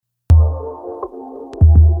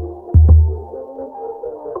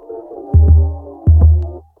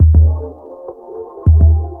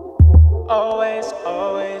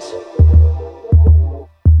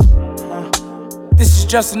This is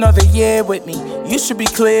just another year with me. You should be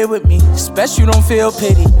clear with me, especially you don't feel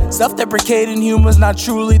pity. Self-deprecating humor's not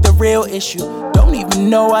truly the real issue. Don't even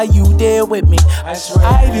know how you deal with me.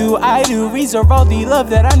 I do reserve all the love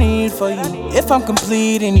that I need for you. If I'm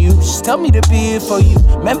completing you, just tell me to be it for you.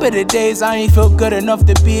 Remember the days I ain't feel good enough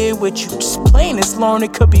to be it with you. Just plain as long,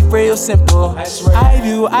 it could be real simple.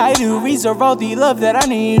 I do reserve all the love that I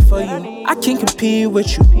need for you. I can't compete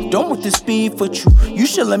with you, don't want this beef with you. You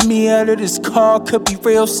should let me out of this car, could be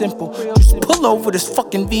real simple. Just pull over this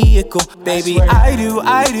fucking vehicle. Baby, I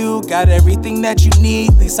do, got everything that you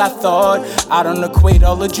need, at least I thought. I don't equate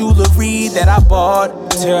all the jewelry that I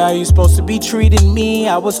bought to how you supposed to be treating me,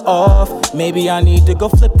 I was off. Maybe I need to go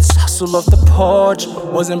flip this hustle off the porch.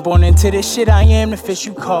 Wasn't born into this shit, I am the fish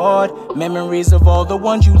you caught. Memories of all the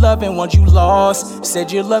ones you love and ones you lost.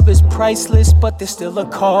 Said your love is priceless, but there's still a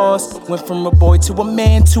cost. Went from a boy to a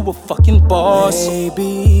man to a fucking boss.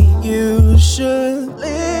 Maybe you should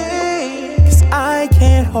live